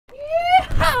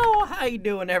How you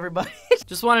doing, everybody?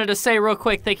 Just wanted to say real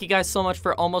quick, thank you guys so much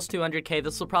for almost 200K.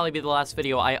 This will probably be the last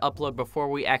video I upload before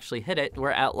we actually hit it. We're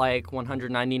at like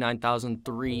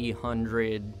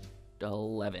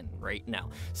 199,311 right now.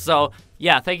 So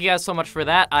yeah, thank you guys so much for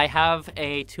that. I have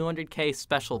a 200K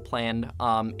special planned.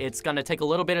 It's gonna take a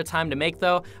little bit of time to make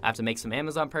though. I have to make some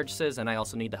Amazon purchases, and I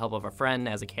also need the help of a friend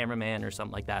as a cameraman or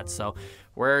something like that. So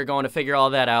we're going to figure all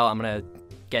that out. I'm gonna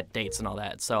get dates and all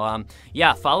that. So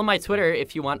yeah, follow my Twitter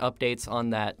if you want updates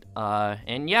on that.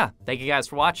 And yeah, thank you guys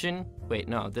for watching. Wait,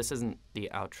 no, this isn't the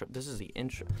outro. This is the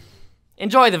intro.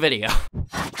 Enjoy the video.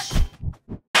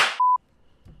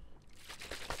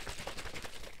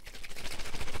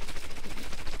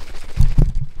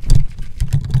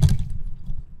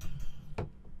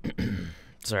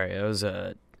 Sorry, I was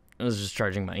just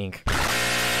charging my ink.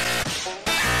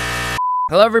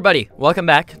 Hello everybody, welcome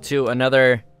back to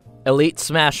another Elite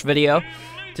Smash video.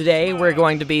 Today we're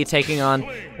going to be taking on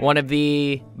one of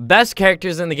the best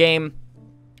characters in the game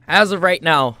as of right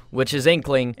now, which is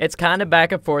Inkling. It's kind of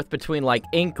back and forth between like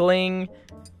Inkling,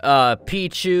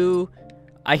 Pichu.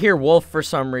 I hear Wolf for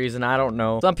some reason, I don't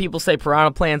know. Some people say Piranha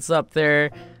Plant's up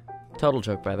there. Total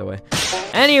joke, by the way.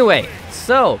 Anyway,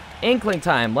 so Inkling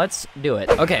time, let's do it.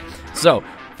 Okay, so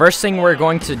first thing we're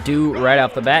going to do right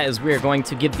off the bat is we are going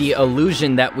to give the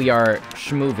illusion that we are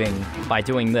schmoving by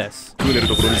doing this. Hold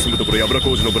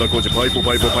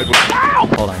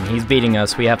on, he's beating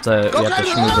us. We have to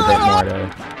schmoove a bit more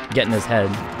to get in his head.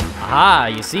 Ah,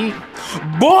 you see?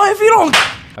 Boy, if you don't.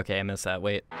 Okay, I missed that.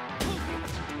 Wait.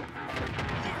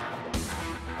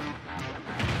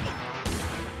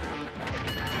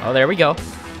 Oh, there we go.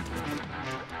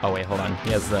 Oh wait, hold on.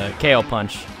 He has the KO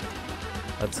punch.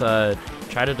 Let's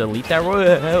try to delete that.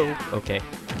 Okay.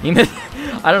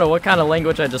 I don't know what kind of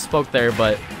language I just spoke there,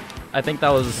 but I think that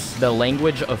was the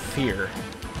language of fear.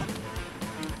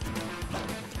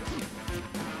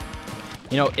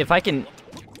 You know, if I can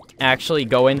actually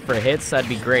go in for hits, that'd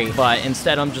be great. But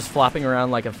instead, I'm just flopping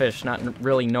around like a fish, not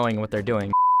really knowing what they're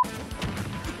doing.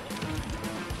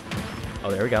 Oh,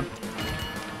 there we go.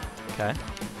 Okay.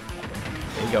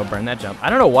 There you go, burn that jump. I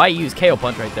don't know why you use KO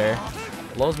punch right there. It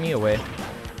blows me away.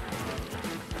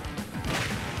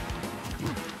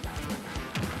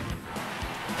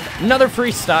 Another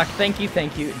free stock. Thank you,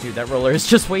 thank you. Dude, that roller is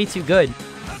just way too good.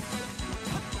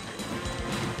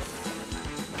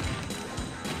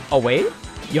 Oh, wait.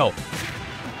 Yo.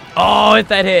 Oh, if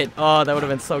that hit. Oh, that would have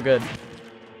been so good.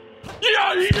 He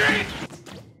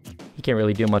can't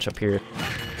really do much up here.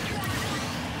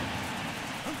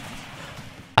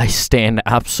 I stand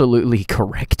absolutely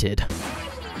corrected.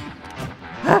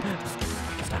 Stop.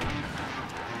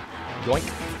 Yoink.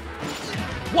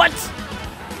 What?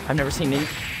 I've never seen any.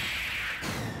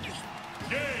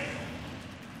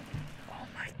 Oh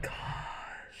my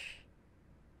gosh.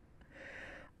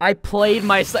 I played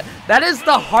myself. That is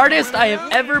the hardest I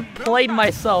have ever played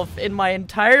myself in my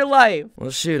entire life.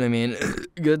 Well, shoot, I mean,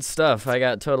 good stuff. I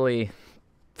got totally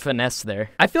finessed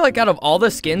there. I feel like out of all the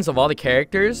skins of all the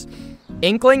characters,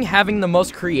 Inkling having the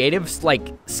most creative,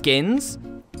 like, skins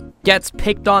gets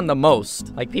picked on the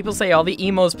most. Like, people say all the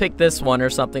emos pick this one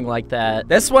or something like that.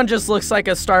 This one just looks like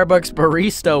a Starbucks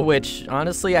barista, which,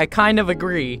 honestly, I kind of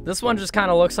agree. This one just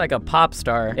kind of looks like a pop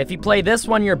star. If you play this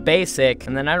one, you're basic,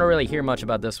 and then I don't really hear much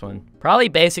about this one. Probably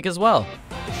basic as well.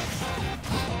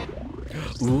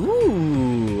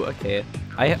 Ooh, okay.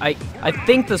 I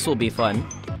think this will be fun.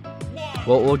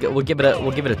 We'll give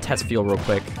it a test feel real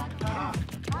quick.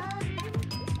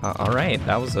 All right,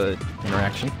 that was a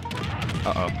interaction.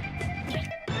 Uh-oh.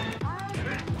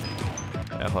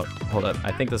 Hold up.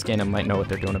 I think this game might know what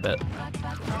they're doing a bit.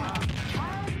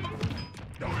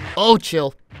 Oh,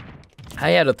 chill.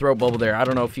 I had a throat bubble there. I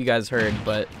don't know if you guys heard,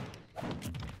 but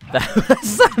that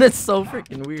sounded so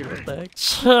freaking weird. What the heck?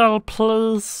 Chill,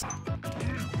 please.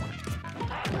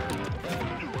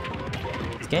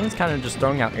 This game is kind of just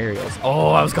throwing out aerials. Oh,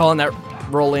 I was calling that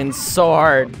roll in so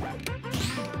hard.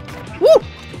 Woo!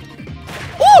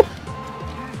 Woo!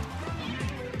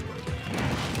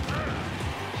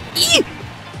 Eee!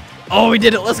 Oh, we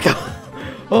did it. Let's go.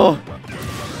 Oh.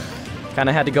 Kind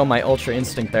of had to go my Ultra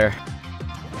Instinct there.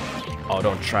 Oh,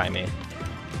 don't try me.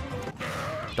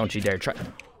 Don't you dare try.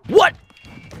 What?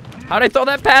 How'd I throw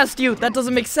that past you? That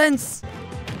doesn't make sense.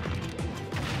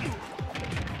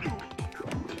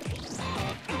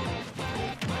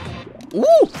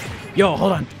 Ooh! Yo,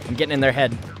 hold on. I'm getting in their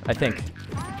head, I think.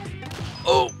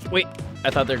 Oh, wait. I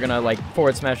thought they were gonna, like,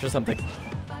 forward smash or something.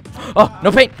 Oh, no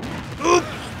pain. Ooh.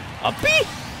 Uppy?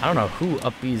 I don't know who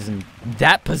Uppy's in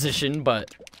that position,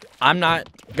 but I'm not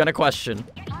gonna question.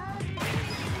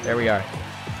 There we are.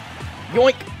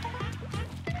 Yoink!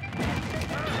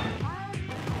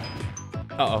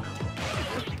 Uh-oh.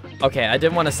 Okay, I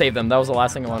didn't want to save them. That was the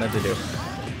last thing I wanted to do.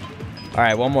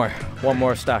 Alright, one more. One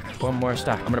more stock. One more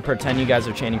stock. I'm gonna pretend you guys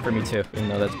are chanting for me too, even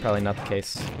though that's probably not the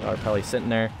case. Y'all are probably sitting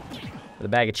there with a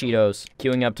bag of Cheetos,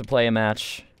 queuing up to play a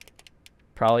match.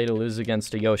 Probably to lose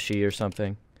against a Yoshi or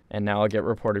something. And now I'll get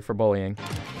reported for bullying.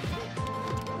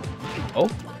 Oh.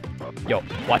 Yo,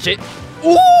 watch it.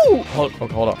 Ooh! Hold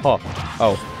on.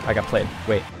 Oh, I got played.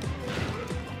 Wait.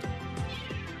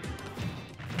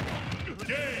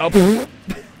 Oh.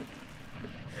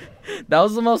 That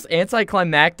was the most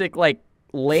anticlimactic, like,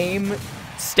 lame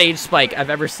stage spike I've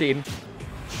ever seen.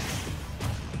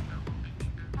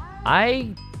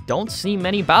 I don't see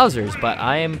many Bowsers, but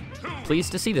I am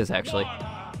pleased to see this, actually.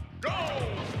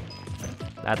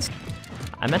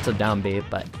 I meant to down B,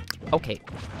 but okay.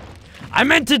 I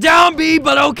meant to down B,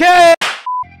 but okay!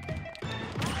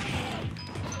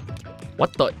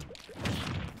 What the?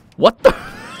 What the?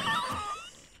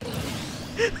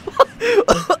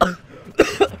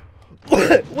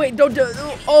 Wait, don't do it.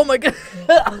 Oh my god.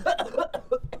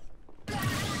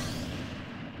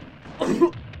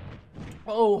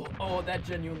 Oh, that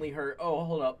genuinely hurt. Oh,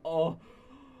 hold up. Oh,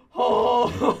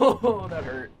 that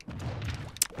hurt.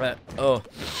 Oh.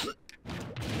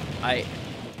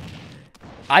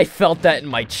 I felt that in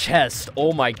my chest.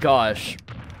 Oh my gosh.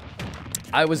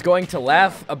 I was going to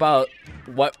laugh about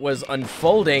what was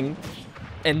unfolding,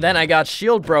 and then I got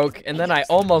shield broke, and then I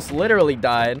almost literally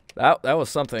died. That was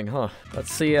something, huh?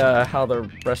 Let's see how the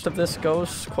rest of this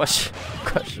goes.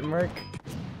 Question mark.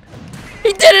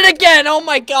 He did it again! Oh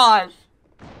my gosh!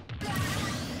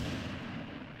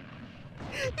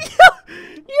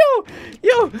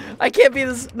 Yo! I can't be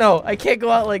this. No, I can't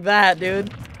go out like that,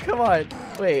 dude. Come on.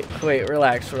 Wait,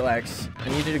 relax. I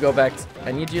need you to go back.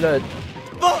 I need you to.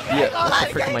 Yeah, what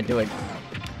the frick am I doing?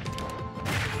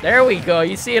 There we go.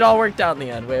 You see, it all worked out in the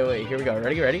end. Wait. Here we go.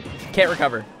 Ready? Can't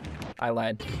recover. I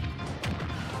lied.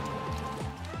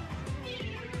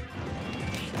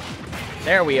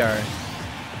 There we are.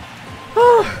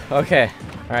 Okay.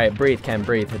 All right, breathe, Ken.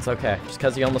 Breathe. It's okay. Just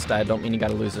because you almost died, don't mean you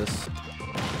gotta lose this.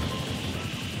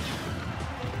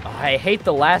 I hate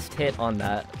the last hit on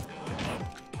that.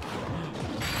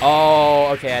 Oh,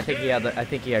 okay. I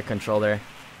think he had control there.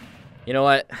 You know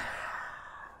what?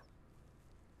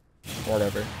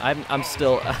 Whatever. I'm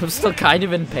still kind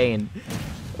of in pain.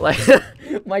 Like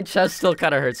my chest still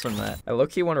kind of hurts from that. I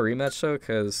low-key want a rematch though,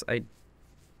 cause I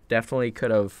definitely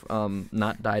could have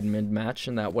not died mid-match,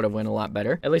 and that would have went a lot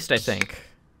better. At least I think.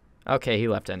 Okay, he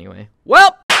left anyway.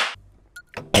 Well,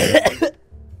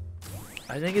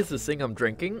 I think it's this thing I'm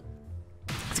drinking.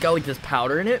 It's got like this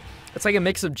powder in it. It's like a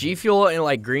mix of G Fuel and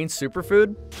like green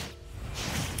superfood.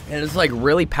 And it's like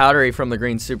really powdery from the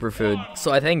green superfood.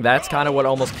 So I think that's kind of what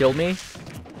almost killed me.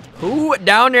 Who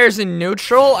down there's in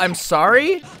neutral? I'm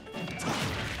sorry.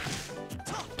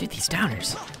 Dude, these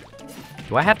downers.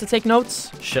 Do I have to take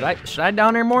notes? Should I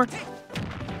down there more?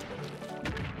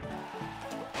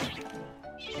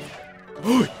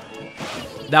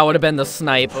 That would have been the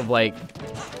snipe of like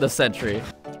the century.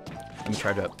 Let me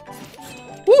try to.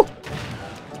 Woo!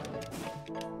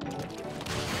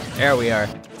 There we are.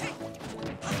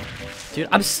 Dude,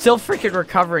 I'm still freaking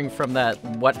recovering from that,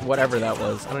 whatever that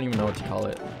was. I don't even know what to call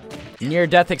it.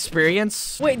 Near-death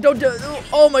experience? Wait, don't do it.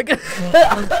 Oh my god.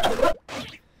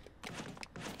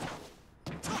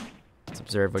 Let's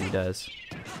observe what he does.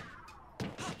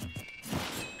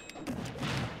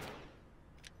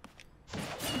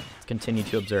 Let's continue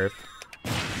to observe.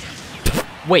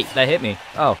 Wait, that hit me.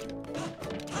 Oh.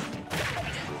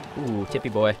 Ooh, tippy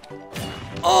boy.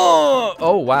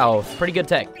 Oh, wow. Pretty good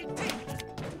tech.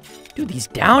 Dude, these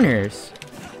downers.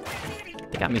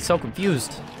 They got me so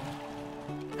confused.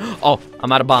 Oh,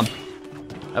 I'm out of bomb.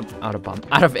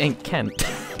 Out of ink, Ken.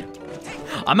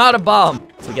 I'm out of bomb.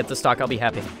 If we get the stock, I'll be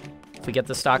happy. If we get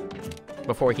the stock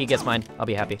before he gets mine, I'll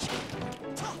be happy.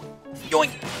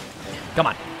 Yoink. Come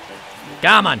on.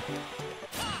 Come on.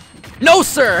 No,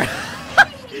 sir.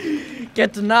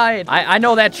 Get denied. I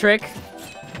know that trick.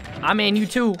 I mean, you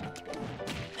too.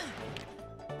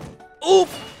 Oop.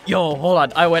 Yo, hold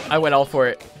on. I went all for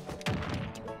it.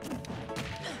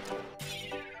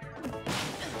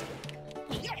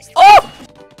 Oh!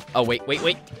 Oh, wait.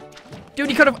 Dude,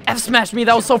 you could have F-smashed me.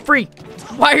 That was so free.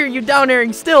 Why are you down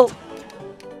airing still?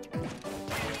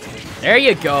 There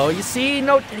you go. You see?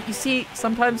 No, you see,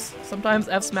 sometimes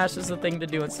F-smash is the thing to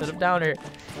do instead of down air.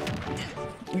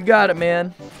 You got it,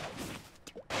 man.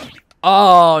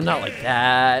 Oh, not like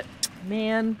that.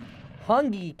 Man.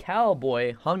 Hung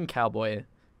cowboy.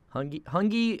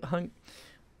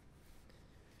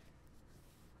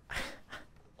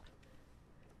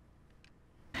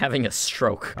 having a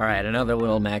stroke. All right, another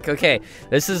little Mac. Okay,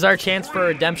 this is our chance for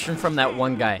redemption from that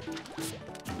one guy.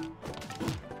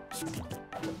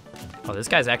 Oh, this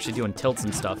guy's actually doing tilts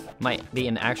and stuff. Might be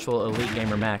an actual elite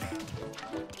gamer Mac.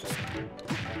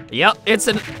 Yep, it's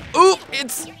an, ooh,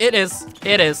 it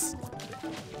is.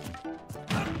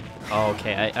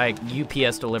 Okay, I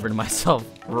UPS delivered myself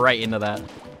right into that.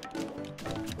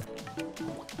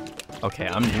 Okay,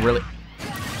 I'm really...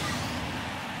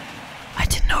 I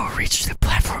didn't know it reached the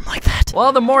platform like that.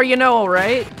 Well, the more you know,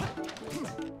 right?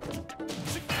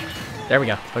 There we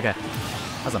go, okay.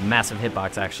 That was a massive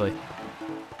hitbox, actually.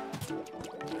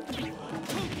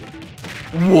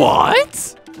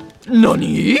 What?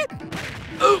 Nani?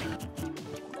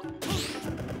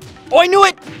 Oh, I knew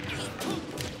it!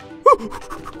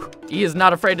 He is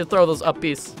not afraid to throw those up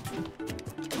Bs.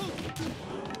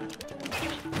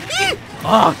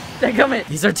 Oh, they're coming.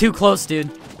 These are too close, dude.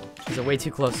 These are way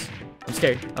too close. I'm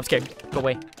scared. I'm scared. Go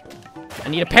away. I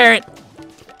need a parent.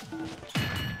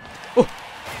 Oh.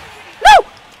 No!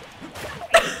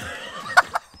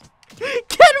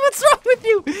 Ken, what's wrong with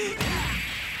you?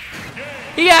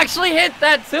 He actually hit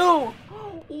that too.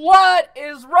 What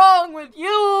is wrong with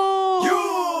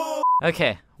you?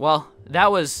 Okay, well,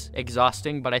 that was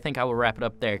exhausting, but I think I will wrap it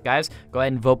up there. Guys, go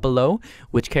ahead and vote below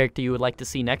which character you would like to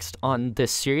see next on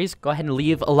this series. Go ahead and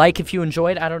leave a like if you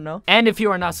enjoyed, I don't know. And if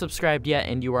you are not subscribed yet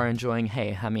and you are enjoying,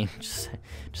 hey, I mean, just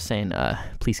saying,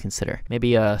 please consider.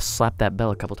 Maybe slap that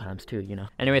bell a couple times too, you know.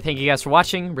 Anyway, thank you guys for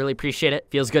watching. Really appreciate it.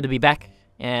 Feels good to be back.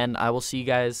 And I will see you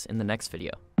guys in the next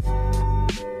video.